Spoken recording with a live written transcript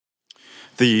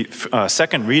The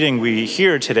second reading we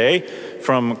hear today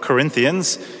from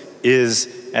Corinthians is,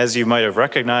 as you might have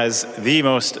recognized, the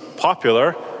most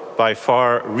popular, by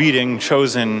far, reading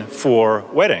chosen for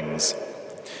weddings.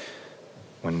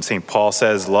 When St. Paul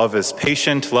says, "Love is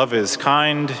patient, love is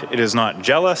kind, it is not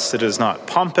jealous, it is not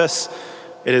pompous,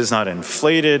 it is not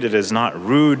inflated, it is not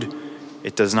rude,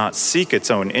 it does not seek its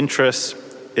own interests,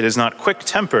 it is not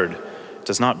quick-tempered, it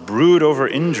does not brood over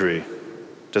injury,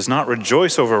 does not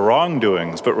rejoice over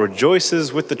wrongdoings, but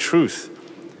rejoices with the truth.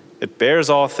 It bears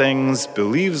all things,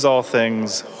 believes all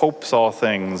things, hopes all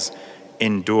things,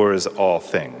 endures all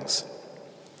things."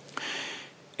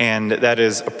 And that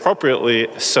is appropriately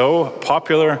so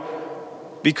popular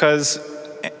because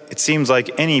it seems like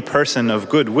any person of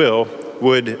goodwill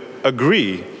would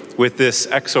agree with this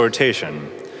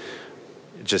exhortation,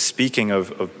 just speaking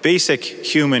of basic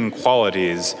human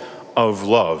qualities of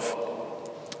love.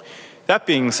 That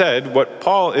being said, what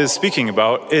Paul is speaking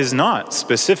about is not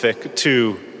specific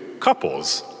to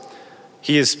couples.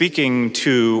 He is speaking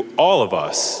to all of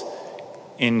us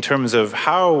in terms of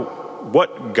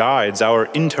what guides our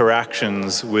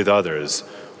interactions with others,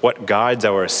 what guides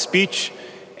our speech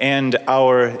and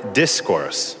our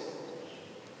discourse.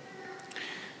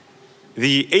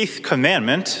 The 8th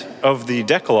commandment of the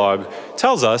Decalogue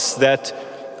tells us that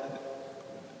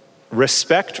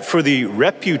respect for the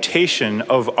reputation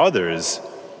of others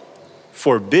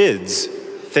forbids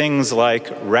things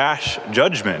like rash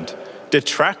judgment,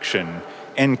 detraction,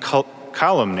 and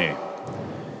calumny.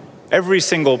 Every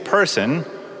single person,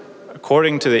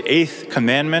 according to the 8th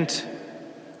commandment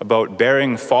about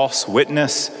bearing false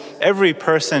witness, every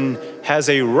person has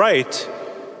a right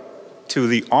to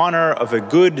the honor of a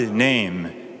good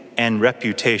name and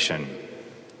reputation.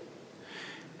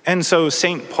 And so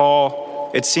St. Paul,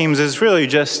 it seems, is really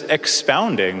just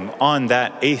expounding on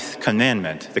that 8th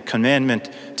commandment. The commandment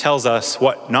tells us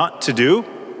what not to do,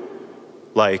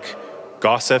 like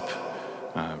gossip,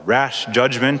 rash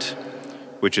judgment,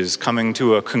 which is coming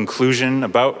to a conclusion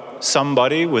about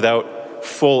somebody without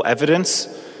full evidence,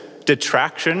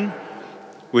 detraction,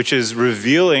 which is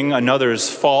revealing another's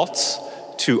faults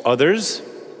to others,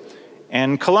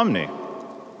 and calumny,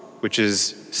 which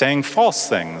is saying false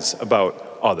things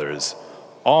about others.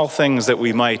 All things that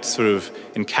we might sort of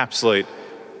encapsulate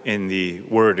in the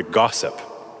word gossip.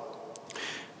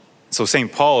 So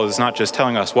St. Paul is not just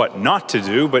telling us what not to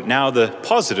do, but now the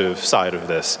positive side of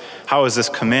this. How is this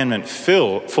commandment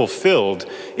fulfilled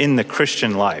in the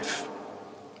Christian life?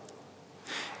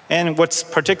 And what's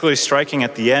particularly striking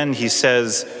at the end, he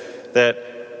says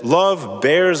that love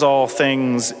bears all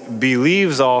things,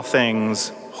 believes all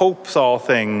things, hopes all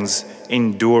things,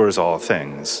 endures all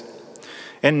things.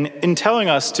 And in telling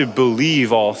us to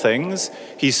believe all things,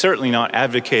 he's certainly not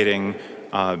advocating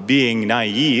being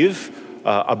naive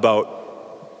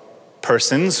about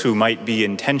persons who might be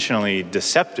intentionally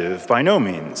deceptive, by no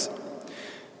means.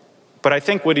 But I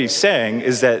think what he's saying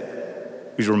is that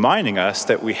he's reminding us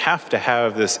that we have to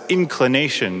have this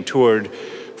inclination toward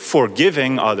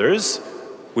forgiving others,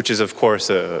 which is, of course,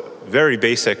 a very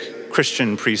basic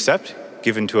Christian precept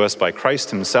given to us by Christ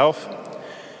himself,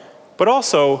 but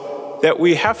also that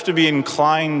we have to be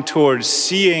inclined towards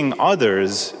seeing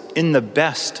others in the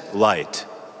best light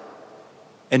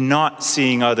and not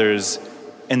seeing others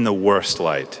in the worst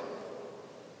light.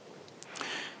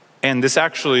 And this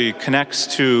actually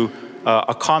connects to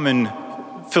a common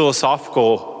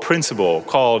philosophical principle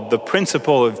called the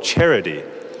principle of charity.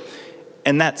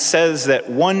 And that says that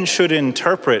one should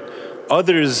interpret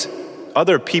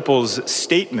other people's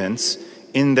statements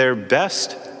in their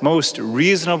best, most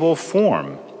reasonable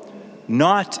form,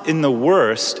 not in the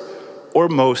worst or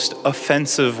most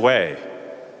offensive way.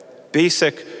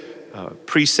 Basic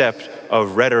precept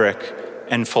of rhetoric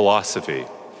and philosophy.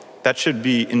 That should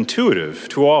be intuitive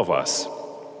to all of us.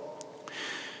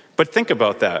 But think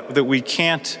about that we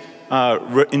can't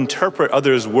interpret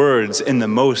others' words in the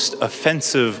most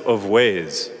offensive of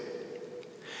ways.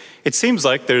 It seems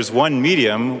like there's one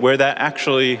medium where that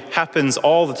actually happens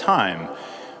all the time,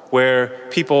 where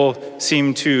people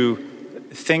seem to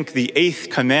think the 8th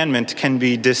commandment can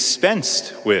be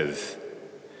dispensed with.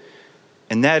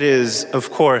 And that is,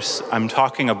 of course, I'm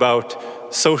talking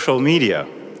about social media.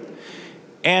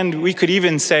 And we could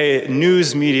even say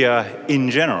news media in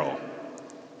general.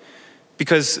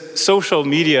 Because social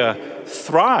media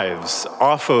thrives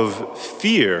off of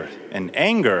fear and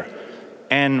anger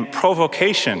and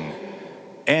provocation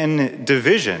and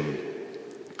division.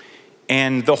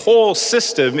 And the whole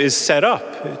system is set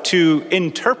up to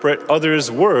interpret others'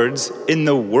 words in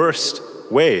the worst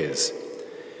ways.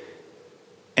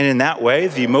 And in that way,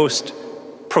 the most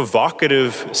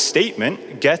provocative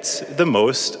statement gets the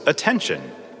most attention.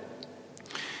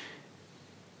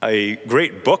 A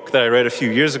great book that I read a few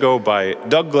years ago by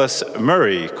Douglas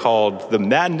Murray called The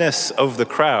Madness of the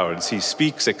Crowds. He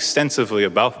speaks extensively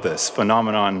about this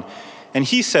phenomenon, and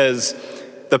he says,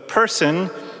 the person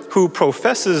who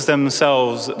professes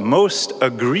themselves most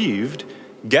aggrieved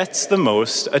gets the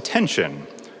most attention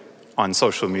on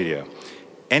social media.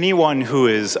 Anyone who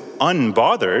is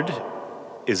unbothered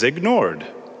is ignored.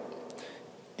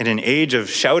 In an age of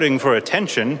shouting for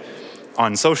attention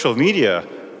on social media,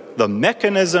 the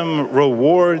mechanism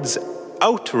rewards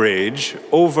outrage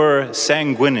over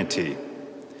sanguinity.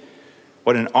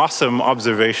 What an awesome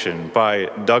observation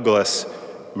by Douglas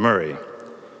Murray.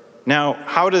 Now,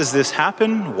 how does this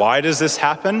happen? Why does this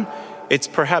happen? It's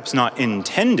perhaps not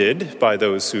intended by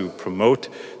those who promote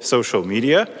social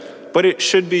media, but it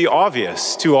should be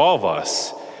obvious to all of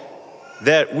us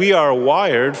that we are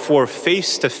wired for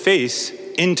face-to-face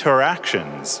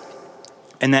interactions,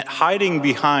 and that hiding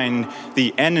behind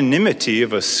the anonymity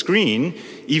of a screen,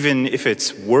 even if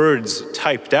it's words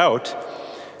typed out,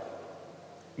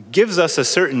 gives us a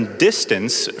certain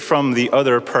distance from the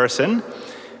other person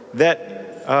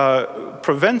that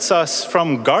prevents us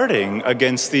from guarding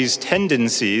against these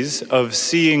tendencies of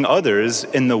seeing others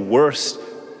in the worst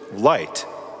light.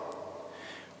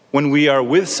 When we are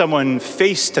with someone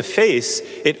face to face,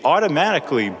 it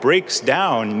automatically breaks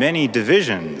down many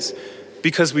divisions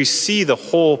because we see the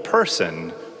whole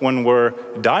person when we're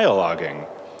dialoguing.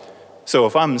 So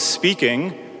if I'm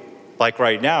speaking, like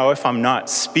right now, if I'm not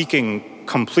speaking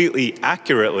completely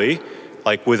accurately,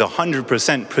 like with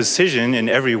 100% precision in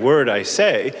every word I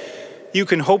say, you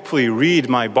can hopefully read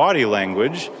my body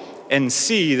language and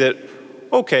see that,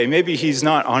 okay, maybe he's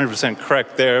not 100%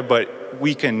 correct there, but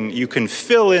you can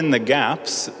fill in the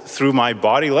gaps through my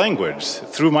body language,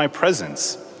 through my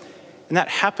presence. And that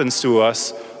happens to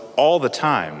us all the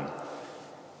time.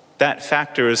 That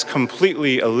factor is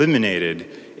completely eliminated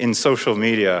in social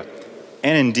media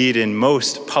and indeed in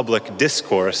most public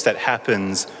discourse that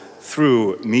happens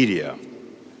through media.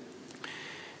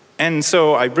 And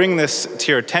so I bring this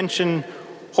to your attention,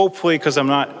 hopefully because I'm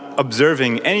not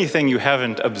observing anything you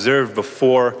haven't observed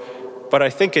before, but I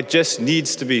think it just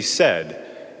needs to be said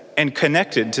and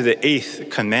connected to the 8th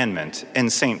commandment in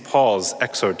St. Paul's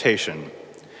exhortation.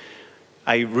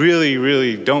 I really,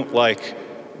 really don't like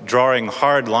drawing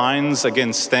hard lines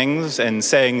against things and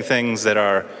saying things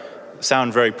that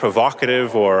sound very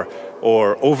provocative or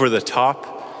over the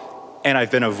top. And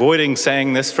I've been avoiding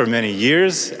saying this for many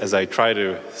years as I try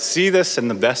to see this in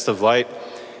the best of light.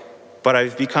 But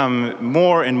I've become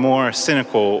more and more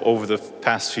cynical over the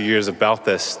past few years about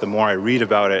this, the more I read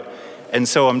about it. And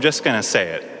so I'm just going to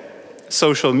say it.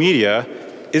 Social media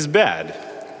is bad,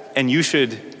 and you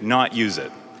should not use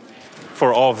it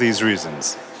for all of these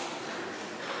reasons.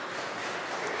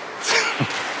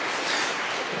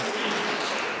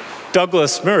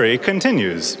 Douglas Murray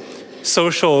continues,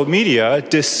 social media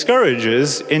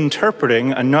discourages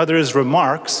interpreting another's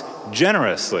remarks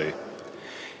generously.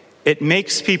 It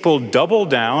makes people double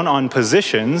down on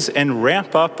positions and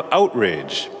ramp up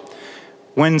outrage.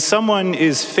 When someone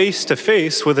is face to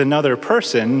face with another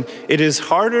person, it is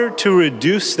harder to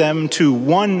reduce them to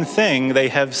one thing they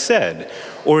have said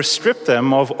or strip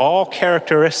them of all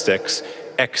characteristics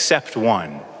except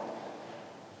one.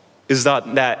 Is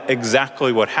that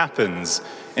exactly what happens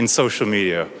in social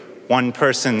media? One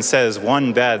person says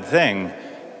one bad thing,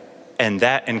 and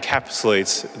that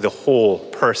encapsulates the whole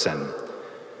person.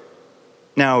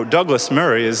 Now, Douglas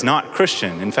Murray is not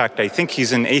Christian. In fact, I think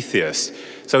he's an atheist.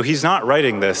 So he's not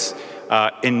writing this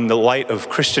in the light of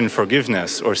Christian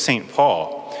forgiveness or St.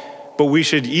 Paul. But we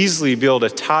should easily be able to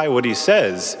tie what he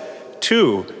says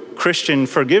to Christian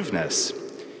forgiveness.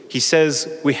 He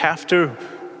says we have to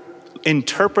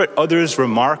interpret others'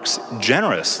 remarks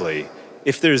generously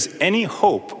if there's any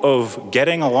hope of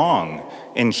getting along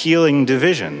and healing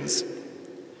divisions.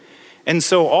 And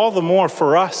so all the more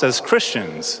for us as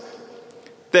Christians,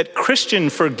 that Christian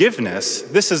forgiveness,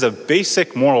 this is a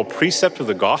basic moral precept of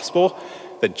the gospel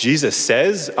that Jesus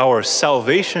says our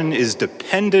salvation is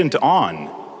dependent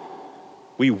on.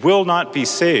 We will not be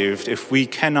saved if we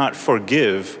cannot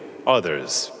forgive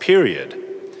others, period.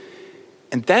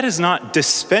 And that is not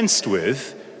dispensed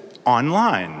with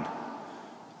online.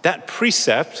 That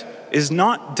precept is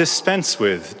not dispensed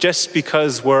with just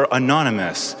because we're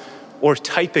anonymous or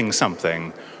typing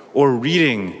something or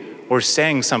reading or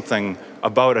saying something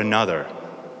about another.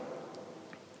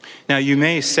 Now, you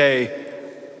may say,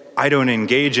 I don't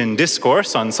engage in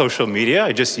discourse on social media,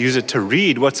 I just use it to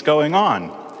read what's going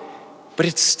on. But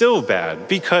it's still bad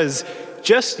because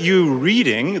just you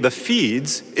reading the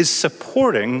feeds is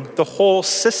supporting the whole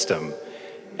system.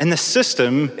 And the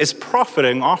system is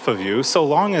profiting off of you so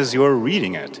long as you're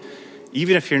reading it,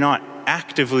 even if you're not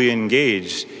actively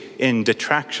engaged in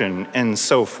detraction and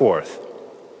so forth.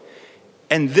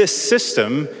 And this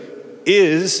system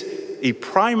is a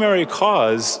primary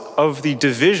cause of the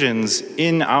divisions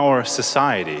in our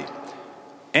society.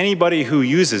 Anybody who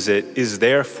uses it is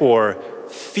therefore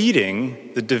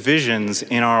feeding the divisions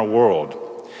in our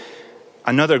world.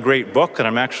 Another great book that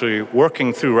I'm actually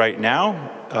working through right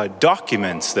now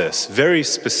documents this very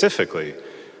specifically.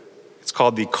 It's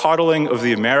called The Coddling of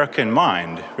the American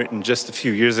Mind, written just a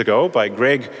few years ago by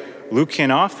Greg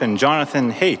Lukianoff and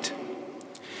Jonathan Haidt.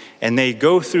 And they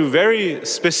go through very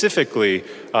specifically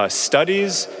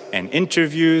studies and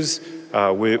interviews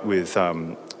with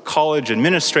college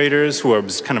administrators who are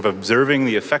kind of observing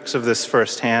the effects of this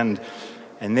firsthand.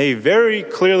 And they very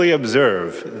clearly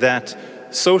observe that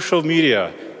social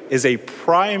media is a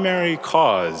primary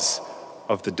cause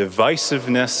of the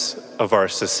divisiveness of our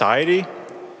society,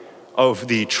 of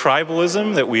the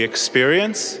tribalism that we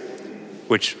experience,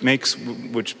 which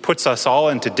puts us all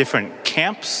into different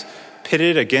camps,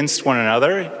 pitted against one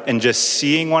another, and just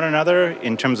seeing one another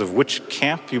in terms of which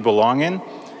camp you belong in.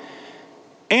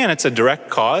 And it's a direct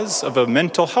cause of a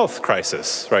mental health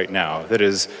crisis right now that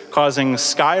is causing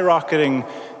skyrocketing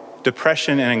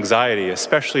depression and anxiety,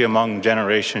 especially among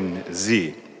Generation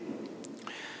Z.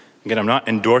 Again, I'm not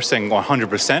endorsing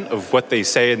 100% of what they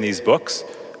say in these books,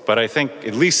 but I think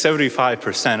at least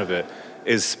 75% of it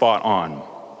is spot on.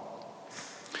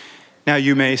 Now,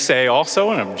 you may say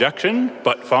also an objection,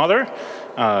 but Father,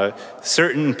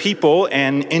 certain people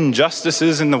and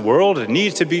injustices in the world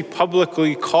need to be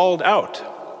publicly called out.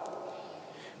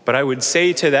 But I would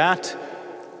say to that,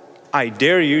 I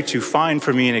dare you to find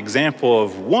for me an example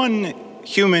of one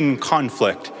human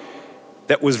conflict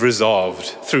that was resolved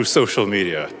through social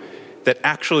media, that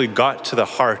actually got to the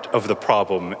heart of the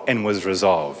problem and was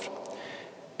resolved.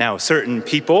 Now, certain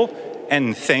people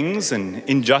and things and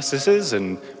injustices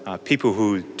and people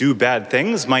who do bad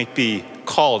things might be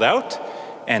called out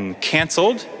and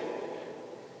canceled.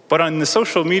 But on the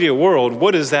social media world,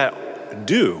 what does that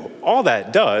do? All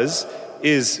that does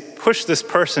is push this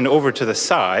person over to the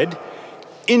side,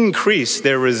 increase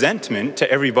their resentment to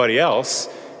everybody else,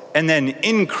 and then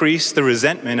increase the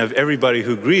resentment of everybody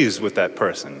who agrees with that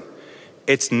person.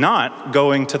 It's not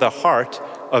going to the heart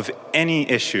of any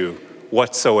issue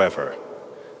whatsoever.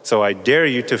 So I dare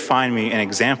you to find me an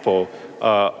example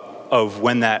of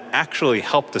when that actually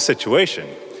helped the situation,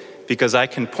 because I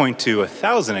can point to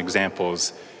 1,000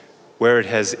 examples where it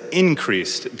has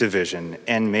increased division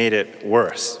and made it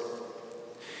worse.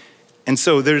 And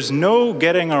so there's no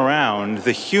getting around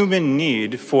the human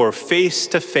need for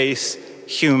face-to-face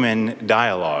human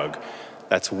dialogue.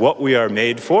 That's what we are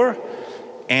made for,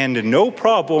 and no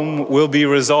problem will be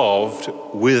resolved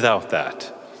without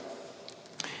that.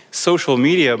 Social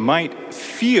media might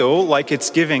feel like it's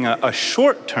giving a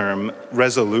short-term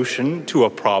resolution to a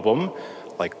problem,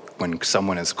 like when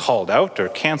someone is called out or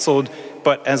canceled,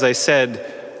 but as I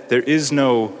said, there is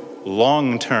no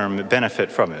long-term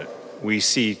benefit from it. We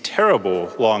see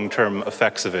terrible long-term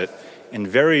effects of it in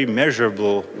very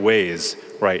measurable ways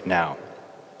right now.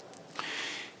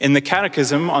 In the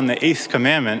Catechism on the Eighth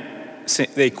Commandment,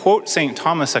 they quote St.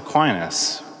 Thomas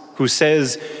Aquinas, who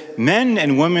says, "Men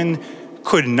and women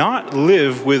could not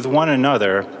live with one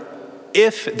another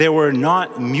if there were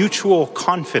not mutual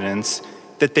confidence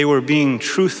that they were being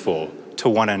truthful to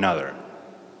one another."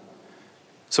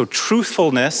 So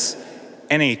truthfulness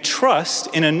and a trust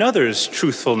in another's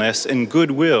truthfulness and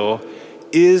goodwill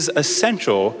is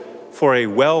essential for a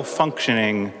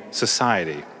well-functioning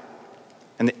society.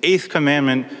 And the Eighth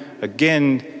Commandment,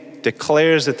 again,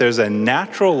 declares that there's a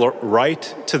natural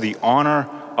right to the honor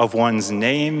of one's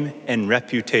name and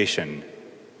reputation.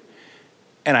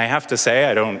 And I have to say,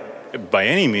 I don't by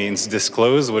any means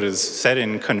disclose what is said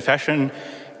in confession,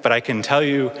 but I can tell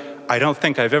you, I don't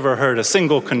think I've ever heard a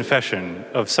single confession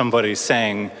of somebody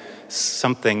saying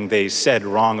something they said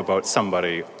wrong about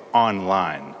somebody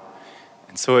online.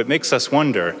 And so it makes us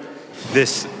wonder,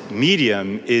 this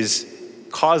medium is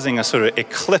causing a sort of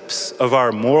eclipse of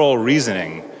our moral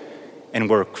reasoning, and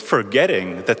we're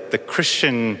forgetting that the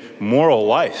Christian moral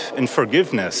life and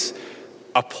forgiveness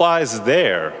applies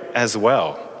there as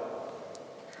well.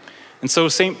 And so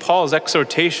St. Paul's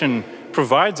exhortation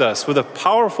provides us with a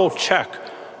powerful check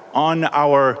on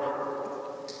our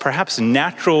perhaps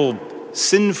natural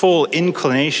sinful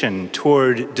inclination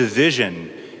toward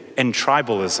division and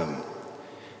tribalism.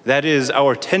 That is,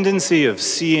 our tendency of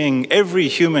seeing every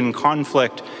human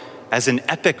conflict as an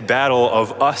epic battle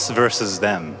of us versus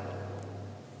them.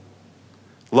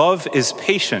 Love is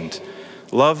patient.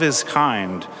 Love is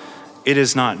kind. It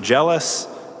is not jealous.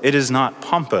 It is not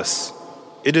pompous.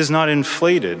 It is not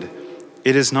inflated.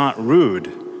 It is not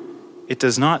rude. It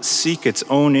does not seek its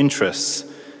own interests.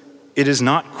 It is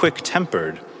not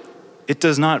quick-tempered. It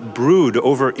does not brood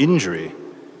over injury.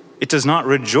 It does not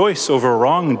rejoice over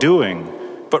wrongdoing,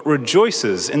 but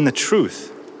rejoices in the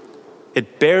truth.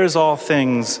 It bears all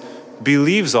things,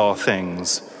 believes all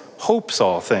things, hopes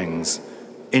all things,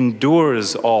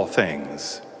 endures all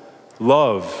things.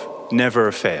 Love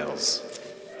never fails.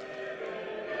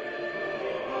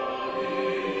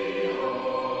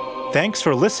 Thanks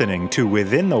for listening to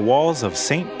Within the Walls of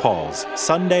St. Paul's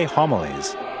Sunday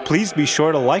Homilies. Please be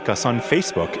sure to like us on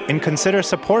Facebook and consider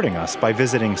supporting us by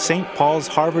visiting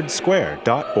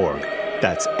stpaulsharvardsquare.org.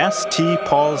 That's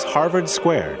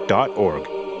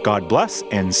stpaulsharvardsquare.org. God bless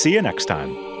and see you next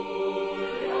time.